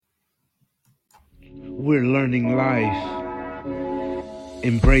We're learning life,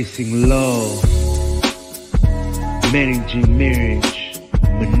 embracing love, managing marriage,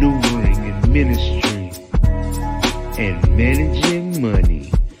 maneuvering in ministry, and managing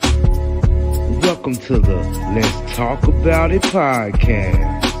money. Welcome to the Let's Talk About It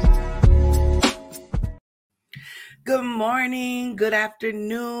podcast. Good morning, good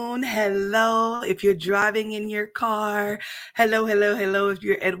afternoon, hello. If you're driving in your car, hello. If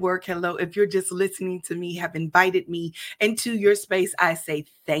you're at work, hello. If you're just listening to me, have invited me into your space, I say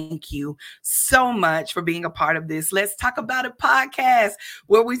thank you so much for being a part of this Let's Talk About It podcast,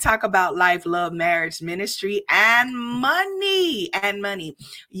 where we talk about life, love, marriage, ministry, and money.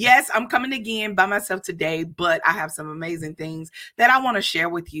 Yes, I'm coming again by myself today, but I have some amazing things that I want to share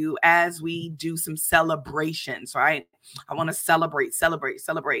with you as we do some celebrations, right? I want to celebrate.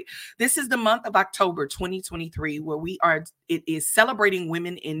 This is the month of October 2023, where it is celebrating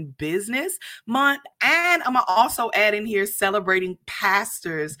Women in Business Month. And I'm also adding here celebrating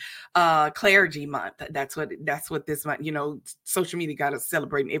Pastors Clergy Month. That's what this month, social media got us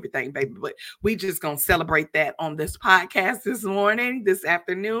celebrating everything, baby. But we just going to celebrate that on this podcast this morning, this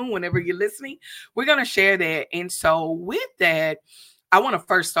afternoon, whenever you're listening. We're going to share that. And so with that, I want to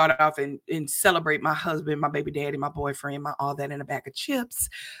first start off and celebrate my husband, my baby daddy, my boyfriend, my all that in a bag of chips,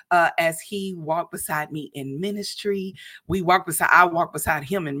 as he walked beside me in ministry. I walk beside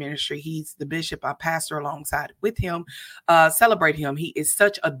him in ministry. He's the bishop. I pastor alongside with him. Celebrate him. He is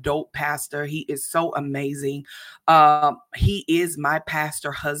such a dope pastor. He is so amazing. He is my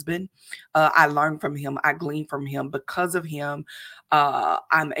pastor husband. I learn from him. I glean from him. Because of him,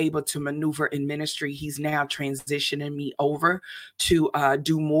 I'm able to maneuver in ministry. He's now transitioning me over to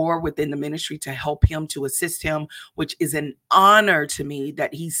do more within the ministry, to help him, to assist him, which is an honor to me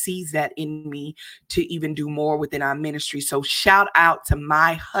that he sees that in me to even do more within our ministry. So shout out to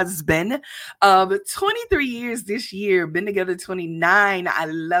my husband of 23 years this year, been together 29. I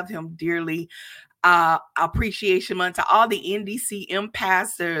love him dearly. Appreciation month to all the NDCM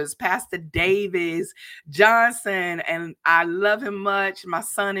pastors, Pastor Davis Johnson, and I love him much. My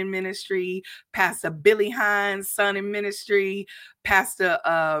son in ministry, Pastor Billy Hines, son in ministry, Pastor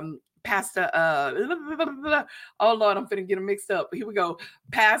oh Lord, I'm finna get them mixed up. Here we go.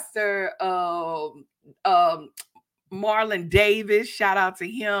 Pastor Marlon Davis, shout out to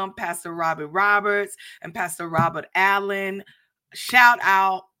him, Pastor Robert Roberts and Pastor Robert Allen. Shout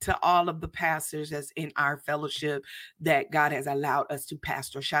out to all of the pastors that's in our fellowship that God has allowed us to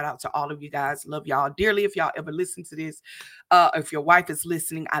pastor. Shout out to all of you guys. Love y'all dearly. If y'all ever listen to this, if your wife is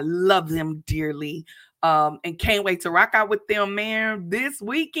listening, I love them dearly. And can't wait to rock out with them, man. This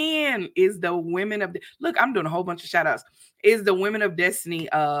weekend is the Women of... Look, I'm doing a whole bunch of shout outs. Is the Women of Destiny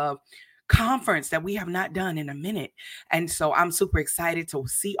conference that we have not done in a minute. And so I'm super excited to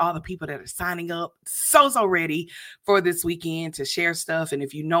see all the people that are signing up. So ready for this weekend to share stuff. And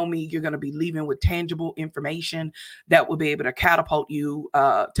if you know me, you're going to be leaving with tangible information that will be able to catapult you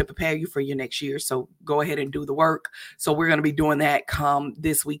to prepare you for your next year. So go ahead and do the work. So we're going to be doing that come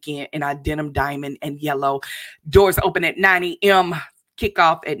this weekend in our denim diamond and yellow. Doors open at 9 a.m.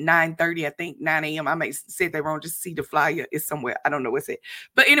 Kickoff at 9:30, I think 9 a.m. I may say that wrong, just see the flyer. It's somewhere. I don't know what's it.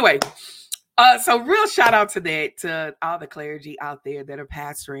 But anyway, so real shout out to that, to all the clergy out there that are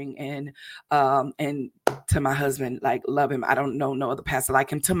pastoring, and to my husband, like, love him. I don't know no other pastor like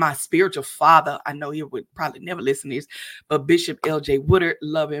him. To my spiritual father, I know he would probably never listen to this, but Bishop L.J. Woodard,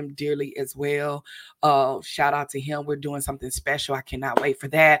 love him dearly as well. Shout out to him. We're doing something special. I cannot wait for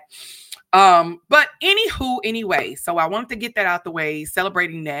that. But anyway, so I wanted to get that out the way,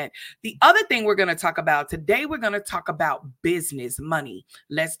 celebrating that. The other thing we're going to talk about today, we're going to talk about business, money.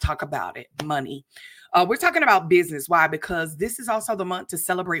 Let's talk about it, money. We're talking about business. Why? Because this is also the month to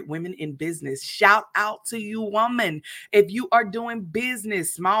celebrate women in business. Shout out to you, woman. If you are doing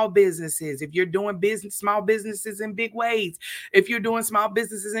business, small businesses, if you're doing business, small businesses in big ways, if you're doing small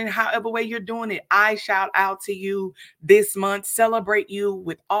businesses in however way you're doing it, I shout out to you this month. Celebrate you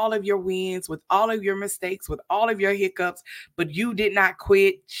with all of your wins, with all of your mistakes, with all of your hiccups, but you did not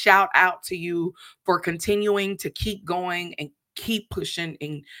quit. Shout out to you for continuing to keep going and keep pushing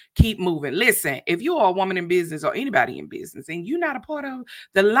and keep moving. Listen, if you are a woman in business or anybody in business and you're not a part of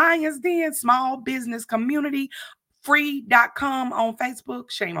the Lions Den Small Business Community, free.com on Facebook,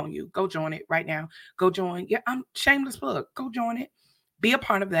 shame on you. Go join it right now. Go join. Yeah, I'm shameless plug. Go join it. Be a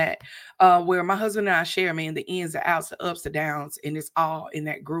part of that, where my husband and I share, man, the ins, the outs, the ups, the downs, and it's all in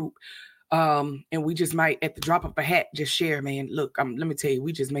that group. And we just might, at the drop of a hat, just share, man, look, let me tell you,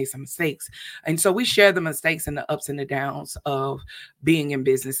 we just made some mistakes. And so we share the mistakes and the ups and the downs of being in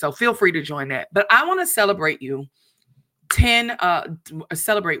business. So feel free to join that. But I want to celebrate you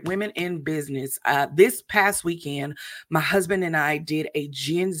celebrate women in business. This past weekend, my husband and I did a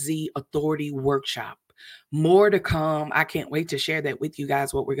Gen Z authority workshop. More to come. I can't wait to share that with you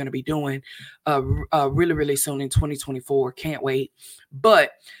guys, what we're going to be doing really, really soon in 2024. Can't wait.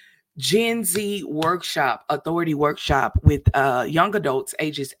 But Gen Z workshop, authority workshop with young adults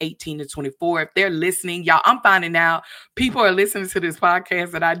ages 18 to 24. If they're listening, y'all, I'm finding out people are listening to this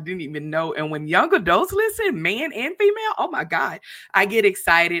podcast that I didn't even know. And when young adults listen, man and female, oh my God, I get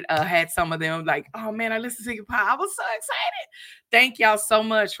excited. Had some of them like, oh man, I listened to your podcast. I was so excited. Thank y'all so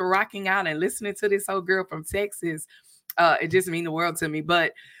much for rocking out and listening to this old girl from Texas. It just means the world to me.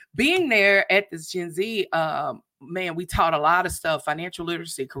 But being there at this Gen Z, man, we taught a lot of stuff: financial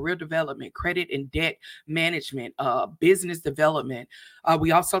literacy, career development, credit and debt management, business development.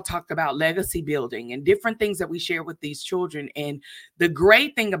 We also talked about legacy building and different things that we share with these children. And the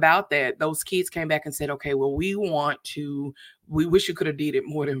great thing about that, those kids came back and said, okay, well, we wish you could have did it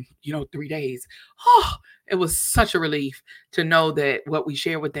more than, 3 days. Oh, it was such a relief to know that what we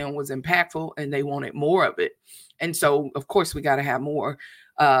shared with them was impactful and they wanted more of it. And so, of course, we got to have more.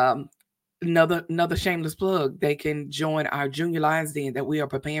 Another shameless plug, they can join our Junior Lions Den that we are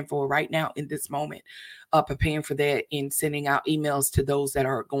preparing for right now in this moment, preparing for that and sending out emails to those that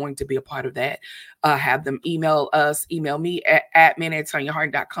are going to be a part of that. Have them email me at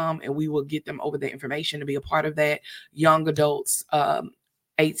admin@sonyaharden.com, and we will get them over the information to be a part of that. Young adults,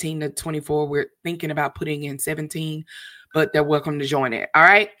 18 to 24, we're thinking about putting in 17, but they're welcome to join it. All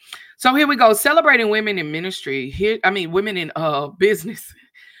right. So here we go. Celebrating women in ministry. Women in business.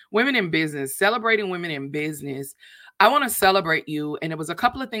 Women in business, celebrating women in business. I want to celebrate you. And it was a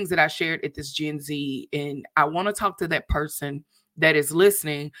couple of things that I shared at this Gen Z. And I want to talk to that person that is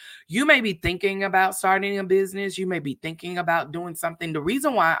listening. You may be thinking about starting a business. You may be thinking about doing something. The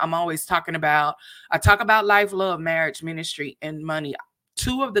reason why I'm always I talk about life, love, marriage, ministry, and money.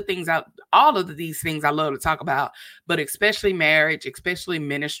 All of these things I love to talk about, but especially marriage, especially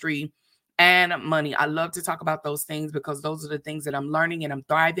ministry, and money. I love to talk about those things because those are the things that I'm learning and I'm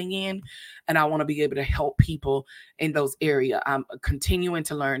thriving in. And I want to be able to help people in those areas. I'm continuing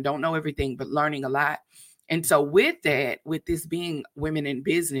to learn, don't know everything, but learning a lot. And so with this being women in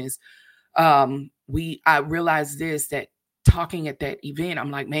business, I realized that talking at that event, I'm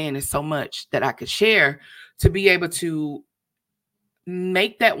like, man, there's so much that I could share to be able to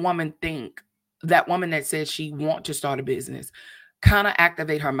make that woman think, that woman that says she wants to start a business, kind of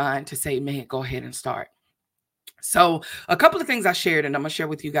activate her mind to say, man, go ahead and start. So a couple of things I shared, and I'm going to share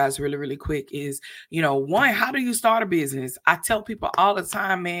with you guys really, really quick is, one, how do you start a business? I tell people all the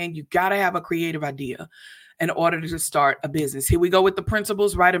time, man, you got to have a creative idea in order to start a business. Here we go with the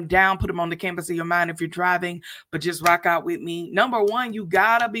principles. Write them down, put them on the canvas of your mind if you're driving, but just rock out with me. Number one, you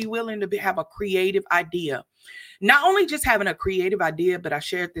got to be willing to have a creative idea. Not only just having a creative idea, but I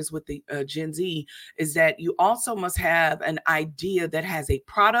shared this with the Gen Z, is that you also must have an idea that has a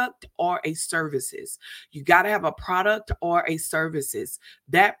product or a services. You got to have a product or a services.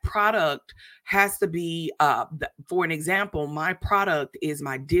 That product has to be, for an example, my product is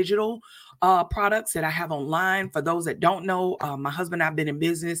my digital products that I have online. For those that don't know, my husband and I have been in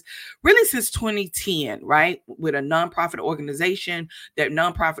business really since 2010, right? With a nonprofit organization. That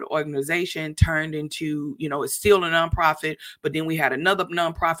nonprofit organization turned into, it's still a nonprofit, but then we had another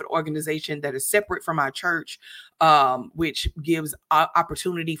nonprofit organization that is separate from our church, which gives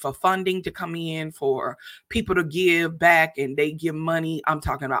opportunity for funding to come in, for people to give back, and they give money. I'm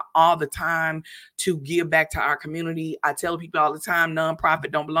talking about all the time to give back to our community. I tell people all the time,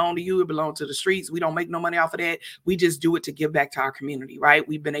 nonprofit don't belong to you. It belongs to the streets. We don't make no money off of that. We just do it to give back to our community, right?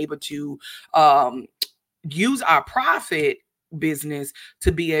 We've been able to use our profit business to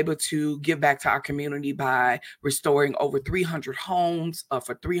be able to give back to our community by restoring over 300 homes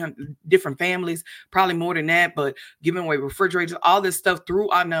for 300 different families, probably more than that, but giving away refrigerators, all this stuff through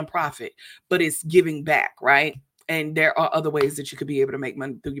our nonprofit, but it's giving back, right? And there are other ways that you could be able to make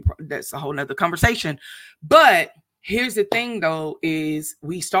money through that's a whole nother conversation. But here's the thing, though, is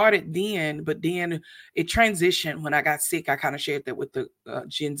we started then, but then it transitioned. When I got sick, I kind of shared that with the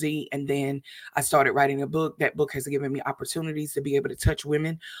Gen Z, and then I started writing a book. That book has given me opportunities to be able to touch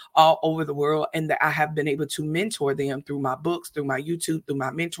women all over the world, and that I have been able to mentor them through my books, through my YouTube, through my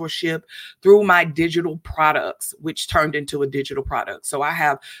mentorship, through my digital products, which turned into a digital product. So I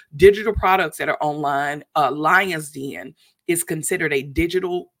have digital products that are online. Lions Den is considered a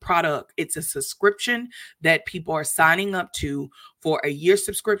digital product. It's a subscription that people are signing up to for a year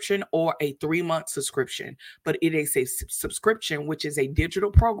subscription or a 3-month subscription. But it is a subscription, which is a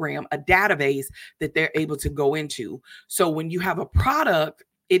digital program, a database that they're able to go into. So when you have a product,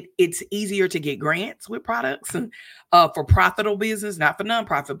 it's easier to get grants with products for profitable business, not for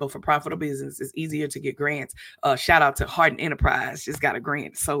nonprofit, but for profitable business. It's easier to get grants. Shout out to Hardin Enterprise, just got a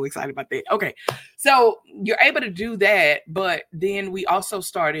grant. So excited about that. Okay, so you're able to do that, but then we also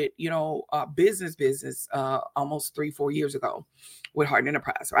started, business almost 3-4 years ago with Hardin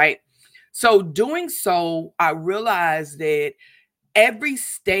Enterprise, right? So doing so, I realized that every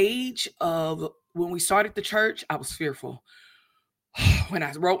stage of when we started the church, I was fearful. When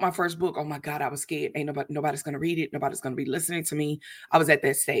I wrote my first book, oh my God, I was scared. Ain't nobody's going to read it. Nobody's going to be listening to me. I was at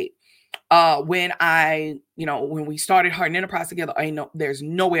that state. When we started Hardin Enterprise together, there's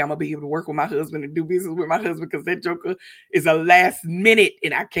no way I'm going to be able to work with my husband and do business with my husband, because that joker is a last minute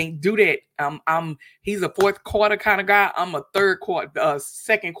and I can't do that. He's a fourth quarter kind of guy. I'm a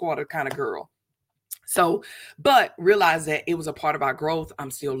second quarter kind of girl. So, but realize that it was a part of our growth.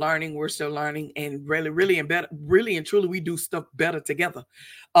 I'm still learning. We're still learning, and really and truly, we do stuff better together.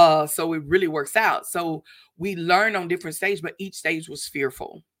 So it really works out. So we learn on different stages, but each stage was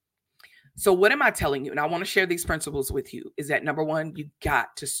fearful. So what am I telling you? And I want to share these principles with you, is that number one, you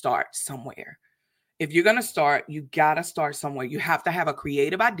got to start somewhere. If you're going to start, you got to start somewhere. You have to have a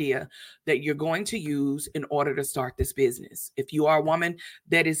creative idea that you're going to use in order to start this business. If you are a woman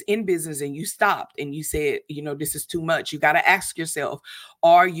that is in business and you stopped and you said, this is too much, you got to ask yourself,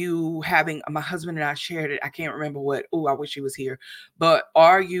 are you having, my husband and I shared it. I can't remember what, I wish he was here, but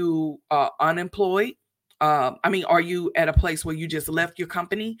are you unemployed? Are you at a place where you just left your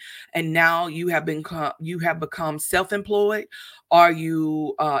company and now you have become self-employed? Are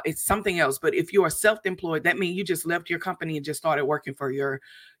you, it's something else, but if you are self-employed, that means you just left your company and just started working for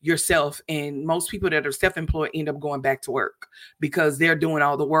yourself. And most people that are self-employed end up going back to work because they're doing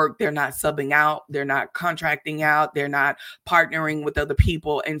all the work. They're not subbing out. They're not contracting out. They're not partnering with other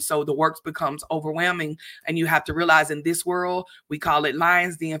people. And so the work becomes overwhelming. And you have to realize in this world, we call it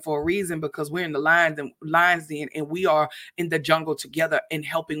Lion's Den for a reason, because we're in the Lion's Den and we are in the jungle together and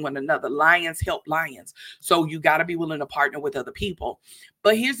helping one another. Lions help lions. So you got to be willing to partner with other people.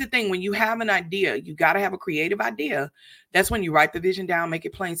 But here's the thing, when you have an idea, you got to have a creative idea. That's when you write the vision down, make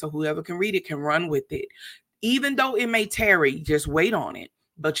it plain so whoever can read it can run with it. Even though it may tarry, just wait on it.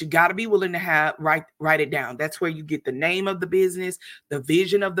 But you got to be willing to write it down. That's where you get the name of the business, the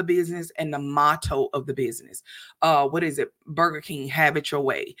vision of the business, and the motto of the business. What is it? Burger King, have it your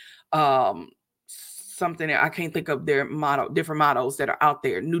way. Something that I can't think of their motto, different mottos that are out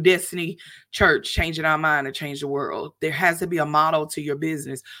there. New Destiny Church, changing our mind to change the world. There has to be a motto to your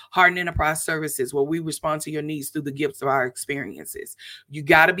business. Hardin Enterprise Services, where we respond to your needs through the gifts of our experiences. You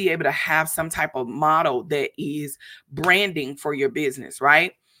got to be able to have some type of motto that is branding for your business,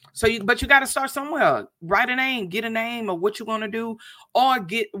 right? But you got to start somewhere. Write a name, get a name of what you're going to do, or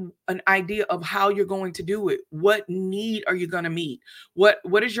get an idea of how you're going to do it. What need are you going to meet?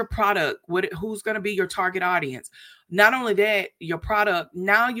 What is your product? Who's going to be your target audience? Not only that, your product,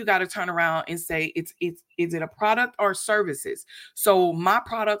 now you got to turn around and say, is it a product or services? So my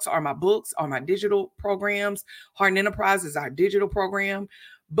products are my books, are my digital programs. Hardin Enterprise is our digital program.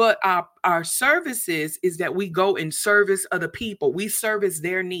 But our services is that we go and service other people. We service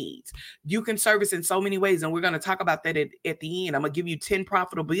their needs. You can service in so many ways. And we're going to talk about that at the end. I'm going to give you 10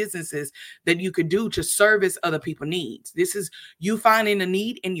 profitable businesses that you could do to service other people's needs. This is you finding a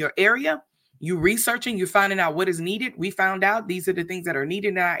need in your area. You researching, you're finding out what is needed. We found out these are the things that are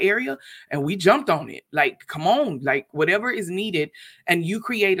needed in our area and we jumped on it. Like, come on, like whatever is needed, and you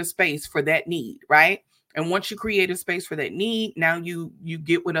create a space for that need, right? And once you create a space for that need, now you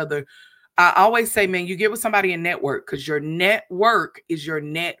get with other. I always say, man, you get with somebody in network, because your network is your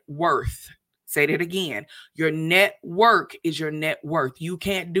net worth. Say that again. Your network is your net worth. You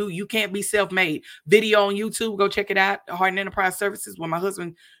can't be self-made. Video on YouTube, go check it out. Hardin Enterprise Services. When my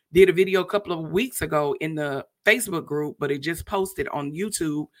husband did a video a couple of weeks ago in the Facebook group, but it just posted on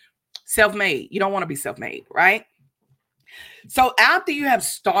YouTube. Self-made. You don't want to be self-made, right? So after you have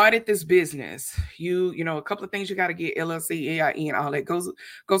started this business, you know, a couple of things you got to get: LLC, EIN, all that.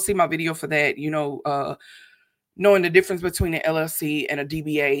 Go see my video for that. Knowing the difference between an LLC and a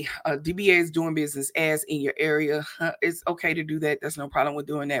DBA. DBA is doing business as in your area. It's okay to do that. There's no problem with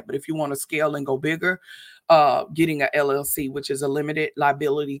doing that. But if you want to scale and go bigger, getting an LLC, which is a limited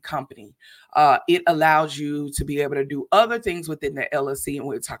liability company, it allows you to be able to do other things within the LLC. And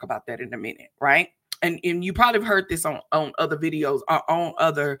we'll talk about that in a minute, right? And you probably have heard this on other videos or on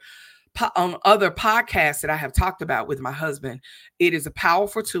other podcasts that I have talked about with my husband. It is a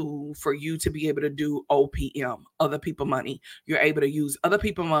powerful tool for you to be able to do OPM, other people money. You're able to use other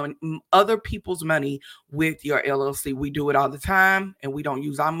people's money with your LLC. We do it all the time, and we don't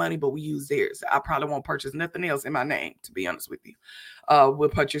use our money, but we use theirs. I probably won't purchase nothing else in my name, to be honest with you. will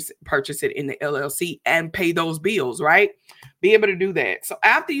purchase it in the LLC and pay those bills, right? Be able to do that. So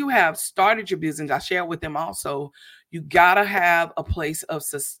after you have started your business, I share with them also, you got to have a place of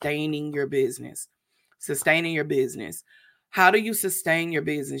sustaining your business. Sustaining your business. How do you sustain your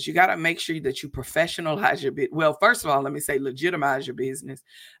business? You got to make sure that you professionalize your business. Well, first of all, let me say legitimize your business.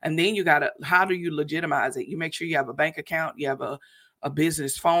 And then you got to, how do you legitimize it? You make sure you have a bank account, you have a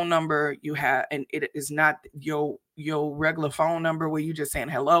business phone number, you have, and it is not your regular phone number where you just saying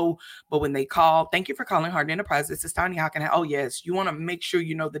hello, but when they call, thank you for calling Hardin Enterprise. This is Tanya. How can I? Oh, yes. You want to make sure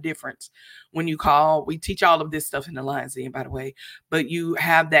you know the difference when you call. We teach all of this stuff in the Lions Den, by the way, but you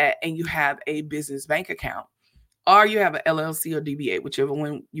have that, and you have a business bank account. Or you have an LLC or DBA, whichever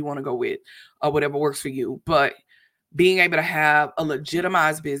one you want to go with, or whatever works for you. But being able to have a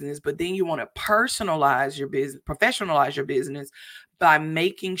legitimized business, but then you want to personalize your business, professionalize your business by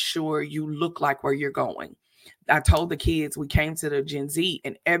making sure you look like where you're going. I told the kids, we came to the Gen Z,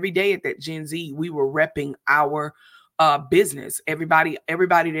 and every day at that Gen Z, we were repping our business. Everybody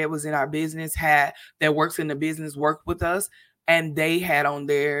that was in our business that works in the business worked with us. And they had on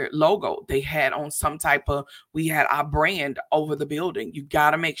their logo, they had on some type of, we had our brand over the building. You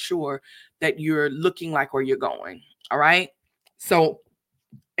got to make sure that you're looking like where you're going. All right. So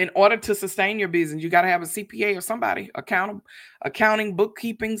in order to sustain your business, you got to have a CPA or somebody, accounting,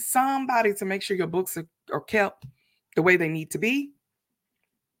 bookkeeping, somebody to make sure your books are kept the way they need to be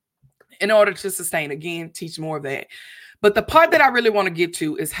in order to sustain. Again, teach more of that. But the part that I really want to get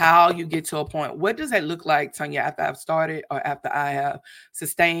to is how you get to a point. What does that look like, Tanya, after I've started or after I have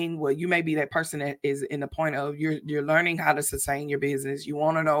sustained? Well, you may be that person that is in the point of you're learning how to sustain your business. You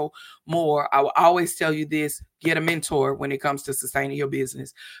want to know more. I will always tell you this: get a mentor when it comes to sustaining your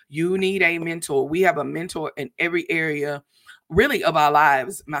business. You need a mentor. We have a mentor in every area, really, of our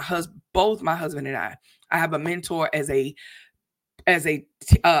lives. Both my husband and I have a mentor as a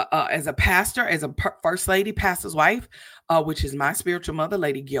pastor, as a first lady, pastor's wife, which is my spiritual mother,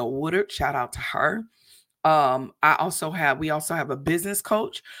 Lady Gail Woodard. Shout out to her. We also have a business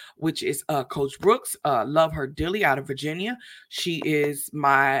coach, which is Coach Brooks. Love her dearly, out of Virginia. She is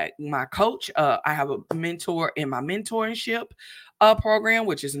my coach. I have a mentor in my mentorship program,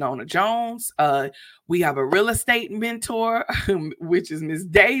 which is Nona Jones. We have a real estate mentor, which is Miss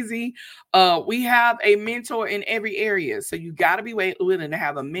Daisy. We have a mentor in every area. So you got to be willing to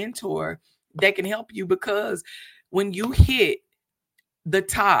have a mentor that can help you, because when you hit the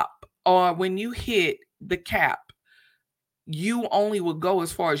top or when you hit the cap, you only will go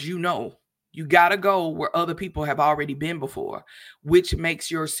as far as you know. You got to go where other people have already been before, which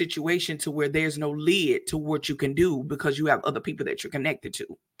makes your situation to where there's no lid to what you can do, because you have other people that you're connected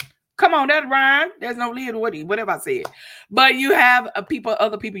to. Come on, that rhyme. There's no lid, whatever I said. But you have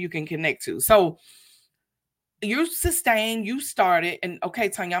other people you can connect to. So you sustain, you started, and okay,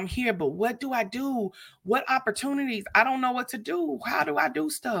 Tanya, I'm here, but what do I do? What opportunities? I don't know what to do. How do I do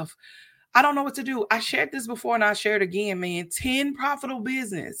stuff? I don't know what to do. I shared this before and I share it again, man. 10 profitable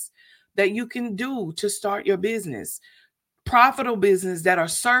business that you can do to start your business. Profitable business that are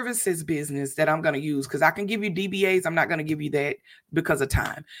services business that I'm going to use, because I can give you DBAs. I'm not going to give you that because of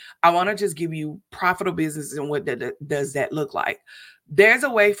time. I want to just give you profitable business, and what does that look like? There's a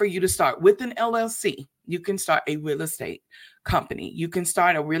way for you to start with an LLC. You can start a real estate company. You can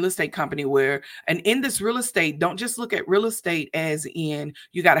start a real estate company and in this real estate, don't just look at real estate as in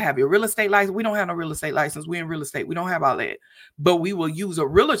you got to have your real estate license. We don't have no real estate license. We're in real estate. We don't have all that, but we will use a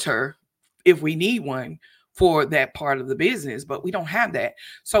realtor if we need one for that part of the business, but we don't have that.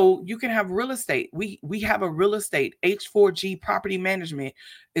 So you can have real estate. We have a real estate. H4G Property Management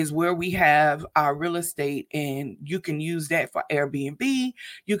is where we have our real estate, and you can use that for Airbnb.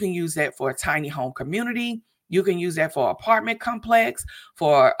 You can use that for a tiny home community. You can use that for apartment complex,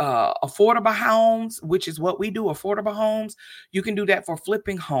 for affordable homes, which is what we do, affordable homes. You can do that for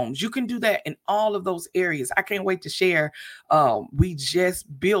flipping homes. You can do that in all of those areas. I can't wait to share. We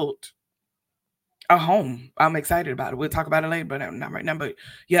just built a home. I'm excited about it. We'll talk about it later, but not right now. But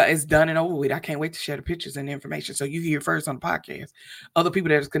yeah, it's done and over with. I can't wait to share the pictures and the information, so you hear first on the podcast. Other people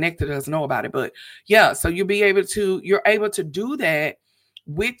that are connected to us know about it. But yeah, so you're able to do that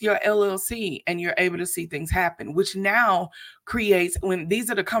with your LLC, and you're able to see things happen, which now creates, when these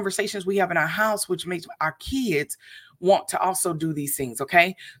are the conversations we have in our house, which makes our kids want to also do these things.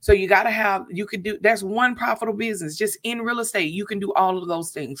 Okay. So there's one profitable business just in real estate. You can do all of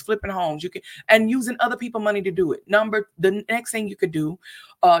those things, flipping homes, and using other people's money to do it. The next thing you could do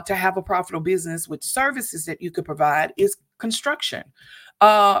to have a profitable business with services that you could provide is construction.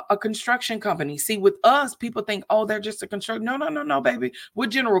 A construction company. See, with us, people think, oh, they're just a construction. No, baby. We're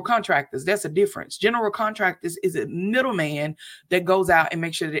general contractors. That's a difference. General contractors is a middleman that goes out and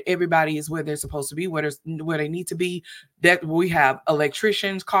makes sure that everybody is where they're supposed to be, where they need to be. That we have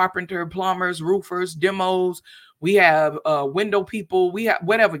electricians, carpenter, plumbers, roofers, demos. We have window people. We have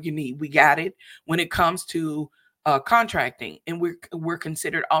whatever you need. We got it when it comes to contracting, and we're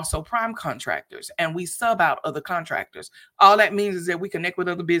considered also prime contractors, and we sub out other contractors. All that means is that we connect with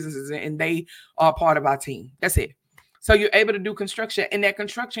other businesses, and they are part of our team. That's it. So you're able to do construction, and that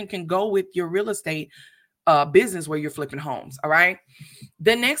construction can go with your real estate business where you're flipping homes. All right.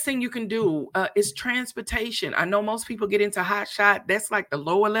 The next thing you can do is transportation. I know most people get into hot shot. That's like the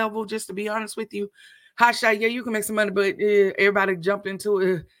lower level, just to be honest with you. Hot shot, yeah, you can make some money, but everybody jumped into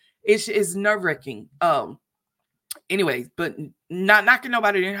it. It's nerve-wracking. Anyways, but not knocking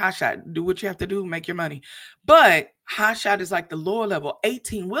nobody in hot shot. Do what you have to do, make your money. But hot shot is like the lower level.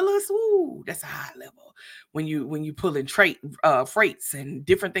 18 wheelers, ooh, that's a high level. When you pull in freights and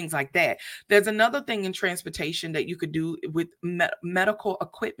different things like that. There's another thing in transportation that you could do with medical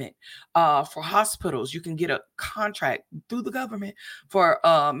equipment for hospitals. You can get a contract through the government for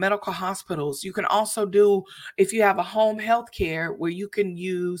medical hospitals. You can also do, if you have a home health care, where you can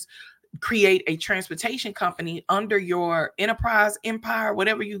create a transportation company under your enterprise, empire,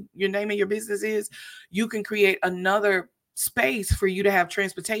 whatever your name of your business is. You can create another space for you to have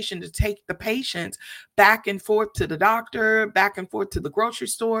transportation to take the patients back and forth to the doctor, back and forth to the grocery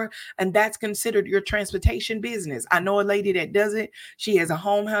store, and that's considered your transportation business. I know a lady that does it. She has a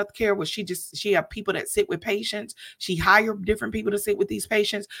home health care where she have people that sit with patients. She hired different people to sit with these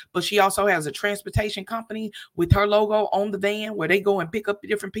patients, but she also has a transportation company with her logo on the van where they go and pick up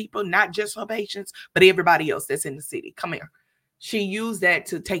different people, not just her patients, but everybody else that's in the city. Come here. She used that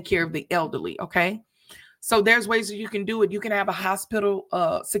to take care of the elderly. Okay. So there's ways that you can do it. You can have a hospital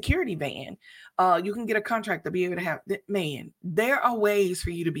security van. You can get a contract to be able to have that. Man, there are ways for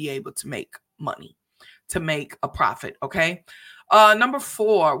you to be able to make money, to make a profit. Okay. Number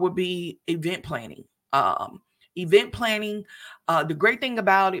 4 would be event planning. Event planning. The great thing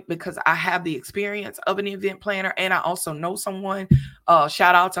about it, because I have the experience of an event planner, and I also know someone,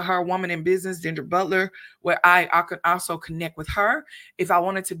 shout out to her, a woman in business, Ginger Butler, where I could also connect with her if I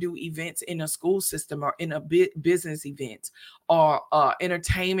wanted to do events in a school system or in a business event or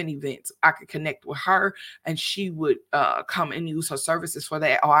entertainment events. I could connect with her, and she would come and use her services for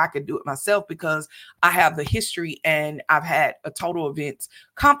that, or I could do it myself because I have the history, and I've had a total events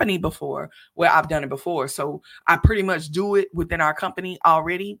company before where I've done it before. So I pretty much do it within our company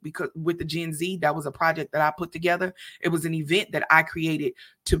already, because with the Gen Z, that was a project that I put together. It was an event that I created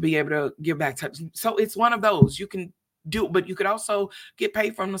to be able to give back to. So it's one of those you can do, but you could also get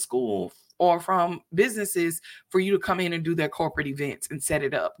paid from the school or from businesses for you to come in and do their corporate events and set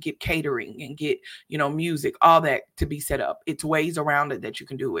it up, get catering and get, music, all that to be set up. It's ways around it that you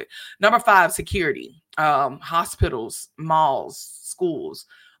can do it. Number 5, security, hospitals, malls, schools.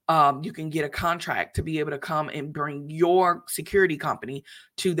 You can get a contract to be able to come and bring your security company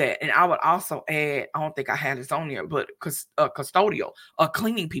to that. And I would also add, I don't think I had this on here, but custodial,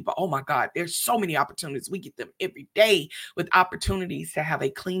 cleaning people. Oh my God, there's so many opportunities. We get them every day with opportunities to have a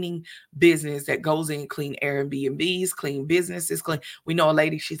cleaning business that goes in, clean Airbnbs, clean businesses, clean. We know a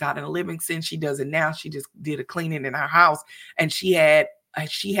lady, she's out in Livingston. She does it now. She just did a cleaning in our house, and she has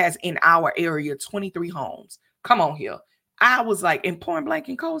in our area 23 homes. Come on here. I was like in Point Blank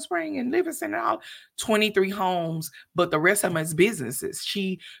and Cold Spring and Livingston and all 23 homes, but the rest of them is businesses.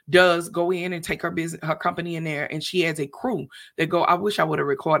 She does go in and take her company in there, and she has a crew that go. I wish I would have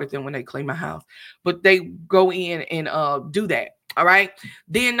recorded them when they clean my house, but they go in and do that. All right.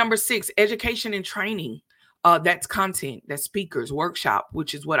 Then number 6, education and training. That's content, that's speakers, workshop,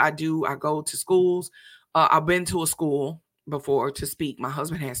 which is what I do. I go to schools. I've been to a school before to speak. My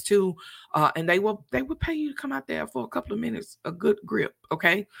husband has too, and they would pay you to come out there for a couple of minutes, a good grip.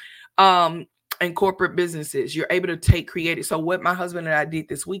 Okay. And corporate businesses, you're able to take creative. So what my husband and I did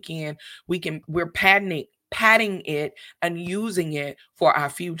this weekend, we're patenting it and using it for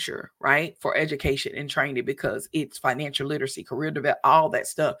our future, right? For education and training, because it's financial literacy, career development, all that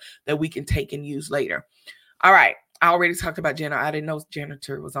stuff that we can take and use later. All right. I already talked about janitor. I didn't know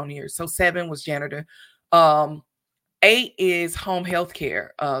janitor was on here. So 7 was janitor. 8 is home health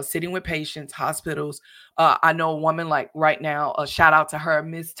care, sitting with patients, hospitals. I know a woman like right now, shout out to her,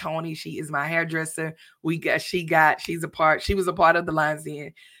 Miss Tony. She is my hairdresser. She was a part of the Lions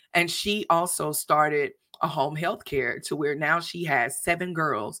Den, and she also started a home health care to where now she has 7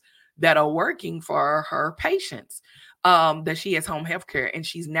 girls that are working for her patients, that she has home health care. And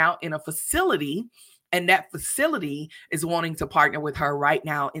she's now in a facility And that facility is wanting to partner with her right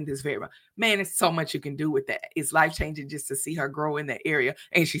now in this very moment. Man, there's so much you can do with that. It's life-changing just to see her grow in that area.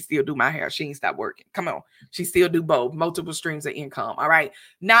 And she still do my hair. She ain't stopped working. Come on. She still do both. Multiple streams of income. All right.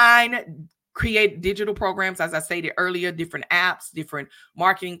 9, create digital programs. As I stated earlier, different apps, different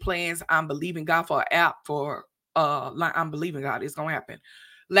marketing plans. I'm believing God for an app for, I'm believing God it's going to happen.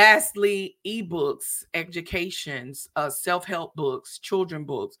 Lastly, ebooks, educations, self-help books, children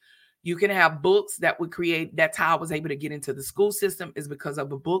books. You can have books that would create. That's how I was able to get into the school system, is because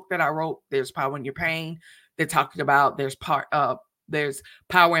of a book that I wrote. There's Power in Your Pain. They're talking about there's power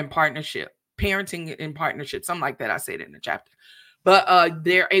in partnership, parenting in partnership, something like that. I said in the chapter, but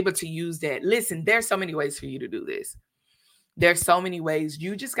they're able to use that. Listen, there's so many ways for you to do this. There's so many ways.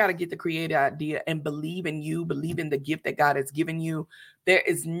 You just got to get the creative idea and believe in you, believe in the gift that God has given you. There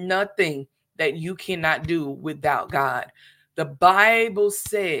is nothing that you cannot do without God. The Bible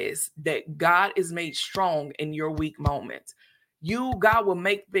says that God is made strong in your weak moments. God will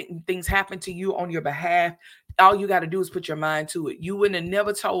make things happen to you on your behalf. All you got to do is put your mind to it. You wouldn't have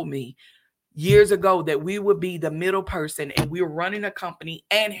never told me years ago that we would be the middle person and we were running a company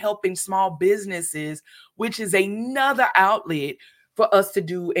and helping small businesses, which is another outlet for us to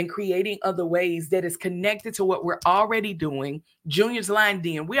do, and creating other ways that is connected to what we're already doing. Junior's Line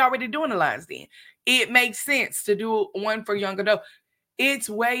Den, we're already doing the Lines Den. It makes sense to do one for young adults. It's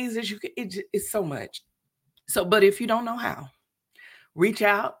ways that you can, it's so much. So, but if you don't know how, reach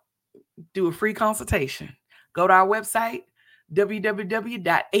out, do a free consultation. Go to our website,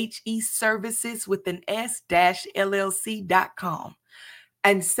 www.heservices.llc.com,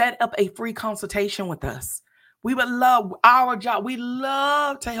 and set up a free consultation with us. We would love our job. We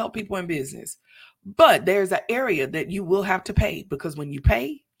love to help people in business, but there's an area that you will have to pay, because when you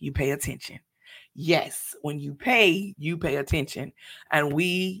pay attention. Yes, when you pay attention, and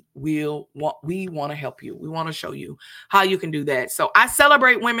we want to help you. We want to show you how you can do that. So I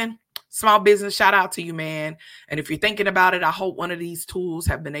celebrate women, small business. Shout out to you, man. And if you're thinking about it, I hope one of these tools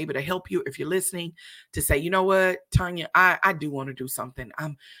have been able to help you. If you're listening, to say, you know what, Tanya, I do want to do something.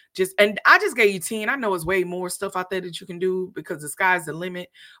 I just gave you 10. I know it's way more stuff out there that you can do, because the sky's the limit.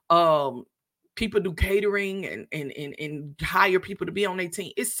 People do catering and hire people to be on their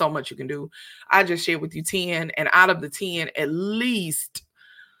team. It's so much you can do. I just shared with you 10, and out of the 10, at least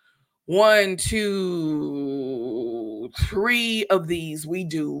 1, 2, 3 of these we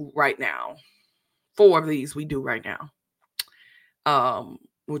do right now. 4 of these we do right now,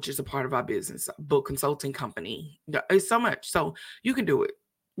 which is a part of our business, book consulting company. It's so much. So you can do it.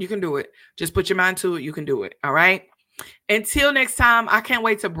 You can do it. Just put your mind to it. You can do it. All right. Until next time, I can't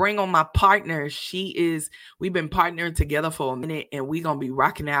wait to bring on my partner. We've been partnering together for a minute, and we're going to be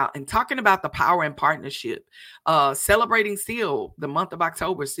rocking out and talking about the power in partnership, celebrating still the month of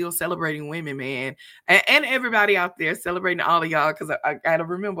October, still celebrating women, man, and everybody out there, celebrating all of y'all, because I got to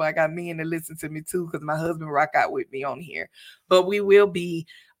remember, I got men that listen to me too, because my husband rock out with me on here. But I will be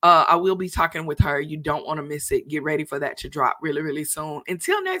talking with her. You don't want to miss it. Get ready for that to drop really, really soon.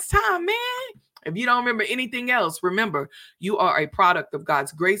 Until next time, man. If you don't remember anything else, remember, you are a product of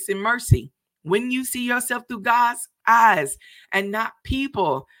God's grace and mercy. When you see yourself through God's eyes and not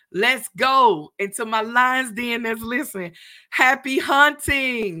people, let's go into my Lines Den that's listening. Happy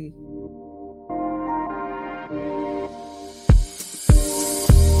hunting.